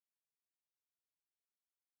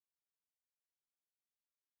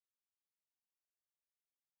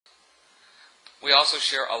We also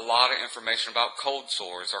share a lot of information about cold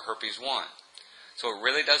sores or herpes 1. So it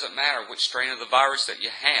really doesn't matter which strain of the virus that you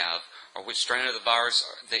have or which strain of the virus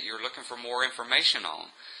that you're looking for more information on.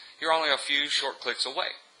 You're only a few short clicks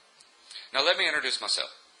away. Now let me introduce myself.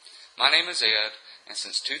 My name is Ed, and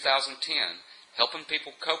since 2010, helping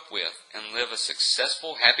people cope with and live a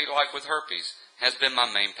successful, happy life with herpes has been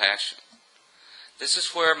my main passion. This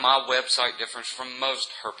is where my website differs from most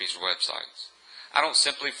herpes websites. I don't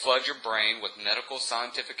simply flood your brain with medical,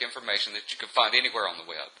 scientific information that you can find anywhere on the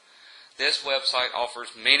web. This website offers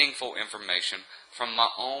meaningful information from my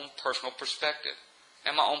own personal perspective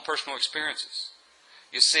and my own personal experiences.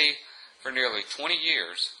 You see, for nearly 20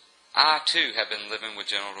 years, I too have been living with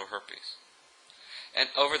genital herpes. And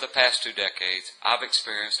over the past 2 decades, I've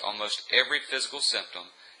experienced almost every physical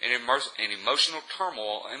symptom and emotional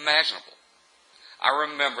turmoil imaginable. I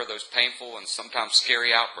remember those painful and sometimes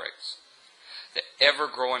scary outbreaks. The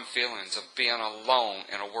ever-growing feelings of being alone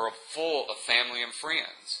in a world full of family and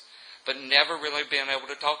friends, but never really being able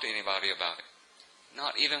to talk to anybody about it,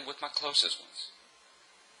 not even with my closest ones.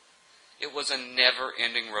 It was a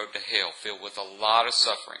never-ending road to hell filled with a lot of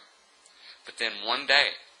suffering. But then one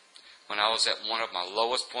day, when I was at one of my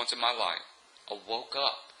lowest points in my life, I woke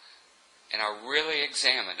up and I really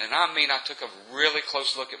examined, and I mean I took a really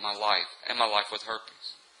close look at my life and my life with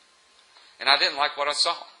herpes. And I didn't like what I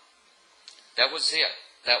saw. That was it.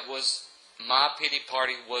 That was, my pity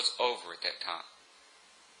party was over at that time.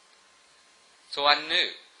 So I knew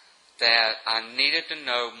that I needed to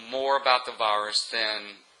know more about the virus than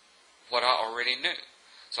what I already knew.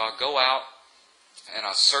 So I go out and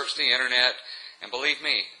I search the internet, and believe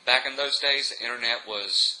me, back in those days, the internet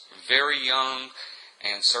was very young,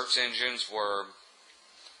 and search engines were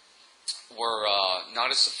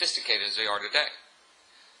not as sophisticated as they are today.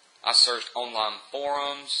 I searched online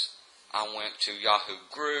forums. I went to Yahoo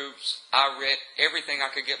groups. I read everything I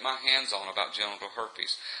could get my hands on about genital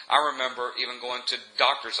herpes. I remember even going to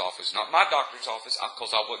doctor's office. Not my doctor's office,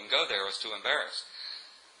 because I wouldn't go there. I was too embarrassed.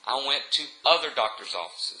 I went to other doctor's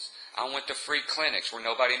offices. I went to free clinics where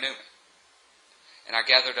nobody knew me. And I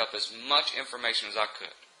gathered up as much information as I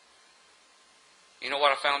could. You know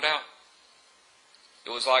what I found out?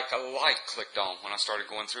 It was like a light clicked on when I started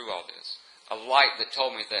going through all this. A light that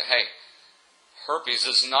told me that, hey, herpes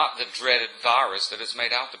is not the dreaded virus that it's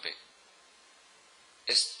made out to be.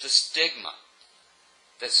 It's the stigma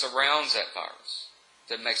that surrounds that virus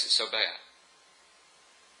that makes it so bad.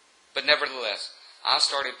 But nevertheless, I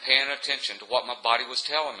started paying attention to what my body was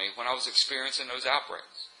telling me when I was experiencing those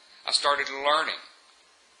outbreaks. I started learning.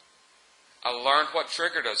 I learned what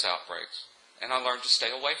triggered those outbreaks, and I learned to stay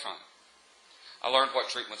away from it. I learned what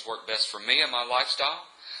treatments worked best for me and my lifestyle.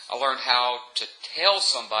 I learned how to tell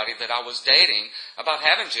somebody that I was dating about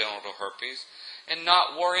having genital herpes and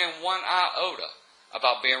not worrying one iota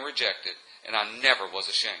about being rejected, and I never was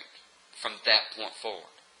ashamed from that point forward.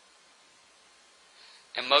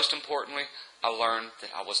 And most importantly, I learned that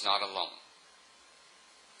I was not alone.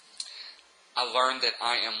 I learned that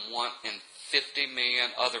I am one in 50 million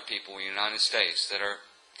other people in the United States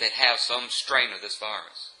that have some strain of this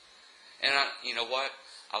virus. And you know what?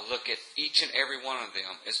 I look at each and every one of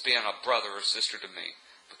them as being a brother or sister to me,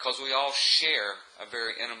 because we all share a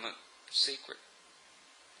very intimate secret.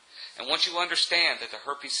 And once you understand that the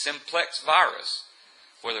herpes simplex virus,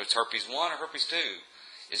 whether it's herpes 1 or herpes 2,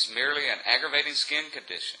 is merely an aggravating skin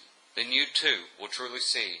condition, then you too will truly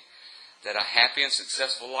see that a happy and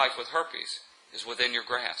successful life with herpes is within your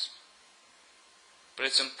grasp. But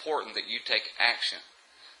it's important that you take action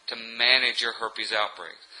to manage your herpes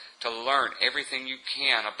outbreaks, to learn everything you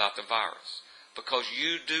can about the virus, because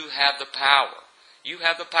you do have the power. You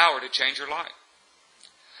have the power to change your life.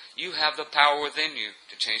 You have the power within you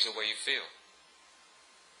to change the way you feel.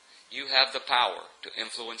 You have the power to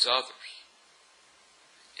influence others.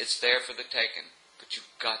 It's there for the taking, but you've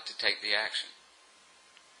got to take the action.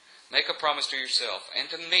 Make a promise to yourself and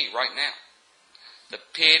to me right now. The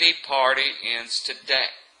pity party ends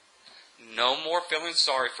today. No more feeling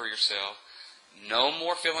sorry for yourself. No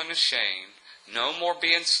more feeling ashamed. No more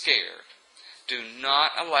being scared. Do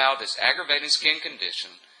not allow this aggravating skin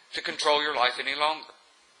condition to control your life any longer.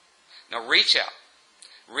 Now reach out.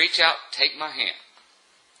 Reach out, take my hand.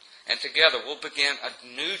 And together we'll begin a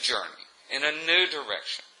new journey in a new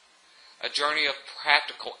direction. A journey of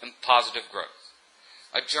practical and positive growth.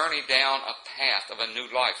 A journey down a path of a new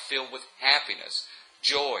life filled with happiness,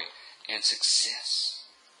 joy, and success.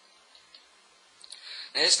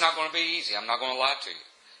 Now, it's not going to be easy. I'm not going to lie to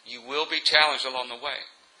you. You will be challenged along the way.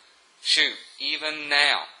 Shoot, even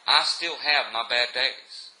now, I still have my bad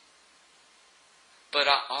days. but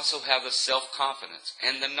I also have the self-confidence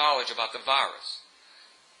and the knowledge about the virus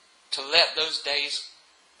to let those days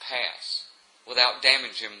pass without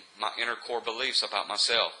damaging my inner core beliefs about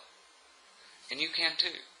myself. And you can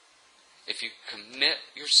too. If you commit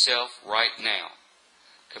yourself right now,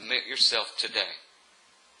 commit yourself today.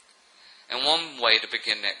 And one way to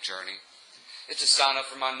begin that journey is to sign up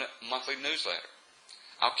for my monthly newsletter.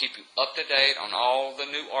 I'll keep you up to date on all the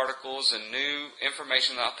new articles and new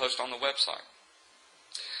information that I post on the website.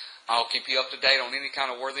 I'll keep you up to date on any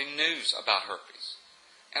kind of worthy news about herpes,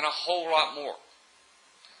 and a whole lot more.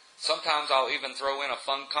 Sometimes I'll even throw in a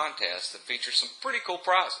fun contest that features some pretty cool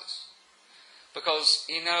prizes. Because,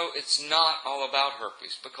 it's not all about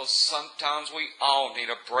herpes, because sometimes we all need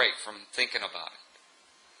a break from thinking about it.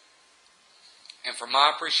 And for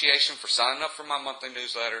my appreciation for signing up for my monthly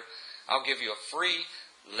newsletter, I'll give you a free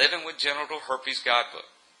Living with Genital Herpes guidebook.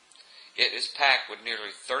 It is packed with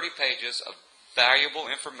nearly 30 pages of valuable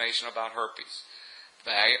information about herpes,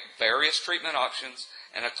 various treatment options,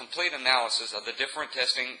 and a complete analysis of the different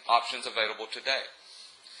testing options available today.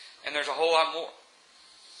 And there's a whole lot more.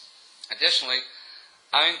 Additionally,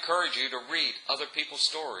 I encourage you to read other people's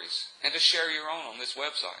stories and to share your own on this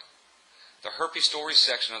website. The Herpes Stories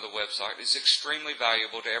section of the website is extremely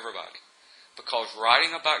valuable to everybody, because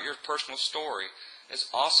writing about your personal story is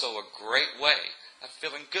also a great way of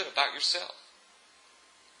feeling good about yourself.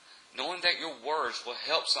 Knowing that your words will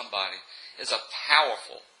help somebody is a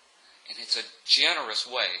powerful and it's a generous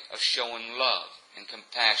way of showing love and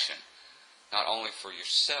compassion, not only for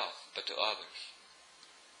yourself, but to others.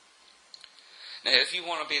 Now, if you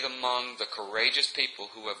want to be among the courageous people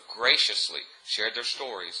who have graciously shared their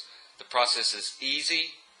stories, the process is easy,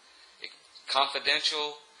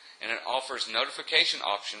 confidential, and it offers notification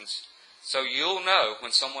options so you'll know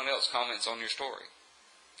when someone else comments on your story.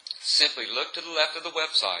 Simply look to the left of the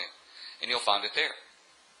website and you'll find it there.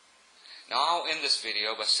 Now, I'll end this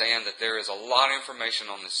video by saying that there is a lot of information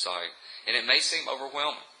on this site, and it may seem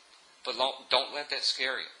overwhelming, but don't let that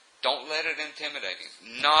scare you. Don't let it intimidate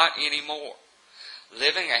you. Not anymore.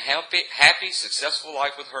 Living a happy, successful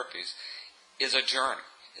life with herpes is a journey.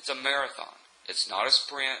 It's a marathon. It's not a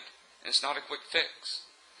sprint, and it's not a quick fix.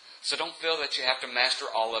 So don't feel that you have to master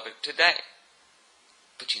all of it today.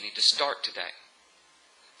 But you need to start today,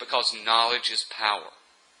 because knowledge is power.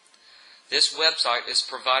 This website is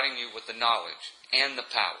providing you with the knowledge and the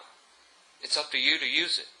power. It's up to you to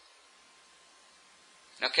use it.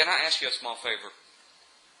 Now, can I ask you a small favor?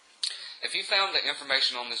 If you found the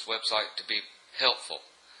information on this website to be helpful,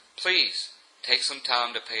 please take some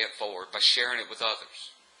time to pay it forward by sharing it with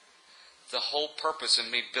others. The whole purpose of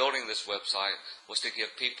me building this website was to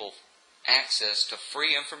give people access to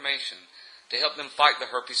free information to help them fight the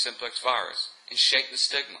herpes simplex virus and shake the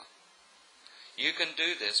stigma. You can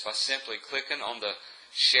do this by simply clicking on the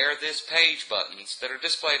Share This Page buttons that are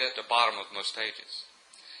displayed at the bottom of most pages.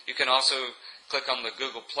 You can also click on the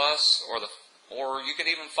Google Plus or you can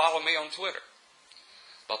even follow me on Twitter.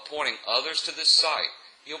 By pointing others to this site,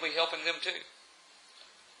 you'll be helping them too.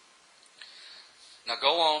 Now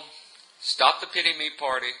go on, stop the pity me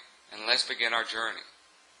party, and let's begin our journey.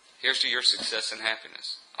 Here's to your success and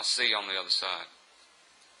happiness. I'll see you on the other side.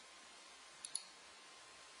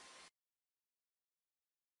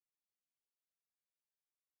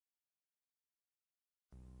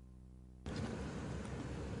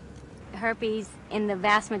 Herpes, in the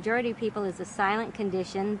vast majority of people, is a silent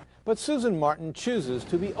condition. But Susan Martin chooses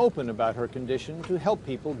to be open about her condition to help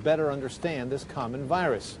people better understand this common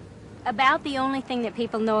virus. About the only thing that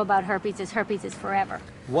people know about herpes is forever.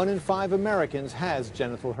 1 in 5 Americans has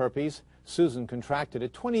genital herpes. Susan contracted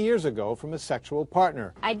it 20 years ago from a sexual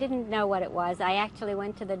partner. I didn't know what it was. I actually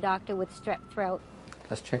went to the doctor with strep throat.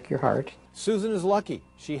 Let's check your heart. Susan is lucky.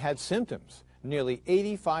 She had symptoms. Nearly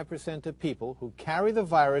 85% of people who carry the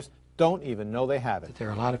virus don't even know they have it. There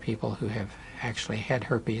are a lot of people who have actually had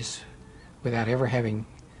herpes without ever having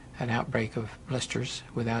an outbreak of blisters,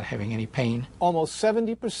 without having any pain. Almost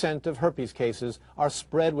 70% of herpes cases are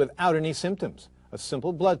spread without any symptoms. A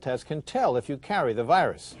simple blood test can tell if you carry the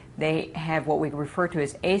virus. They have what we refer to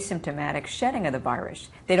as asymptomatic shedding of the virus.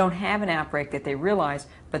 They don't have an outbreak that they realize,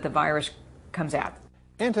 but the virus comes out.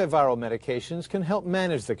 Antiviral medications can help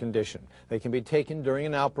manage the condition. They can be taken during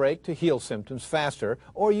an outbreak to heal symptoms faster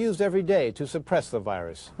or used every day to suppress the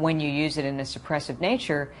virus. When you use it in a suppressive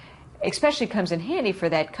nature, especially comes in handy for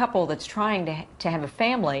that couple that's trying to have a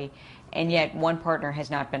family, and yet one partner has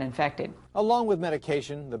not been infected. Along with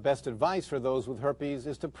medication, the best advice for those with herpes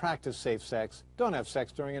is to practice safe sex, don't have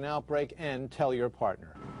sex during an outbreak, and tell your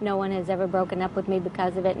partner. No one has ever broken up with me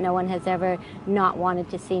because of it. No one has ever not wanted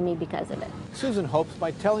to see me because of it. Susan hopes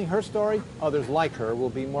by telling her story, others like her will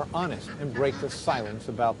be more honest and break the silence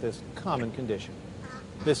about this common condition.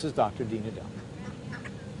 This is Dr. Dean Adele.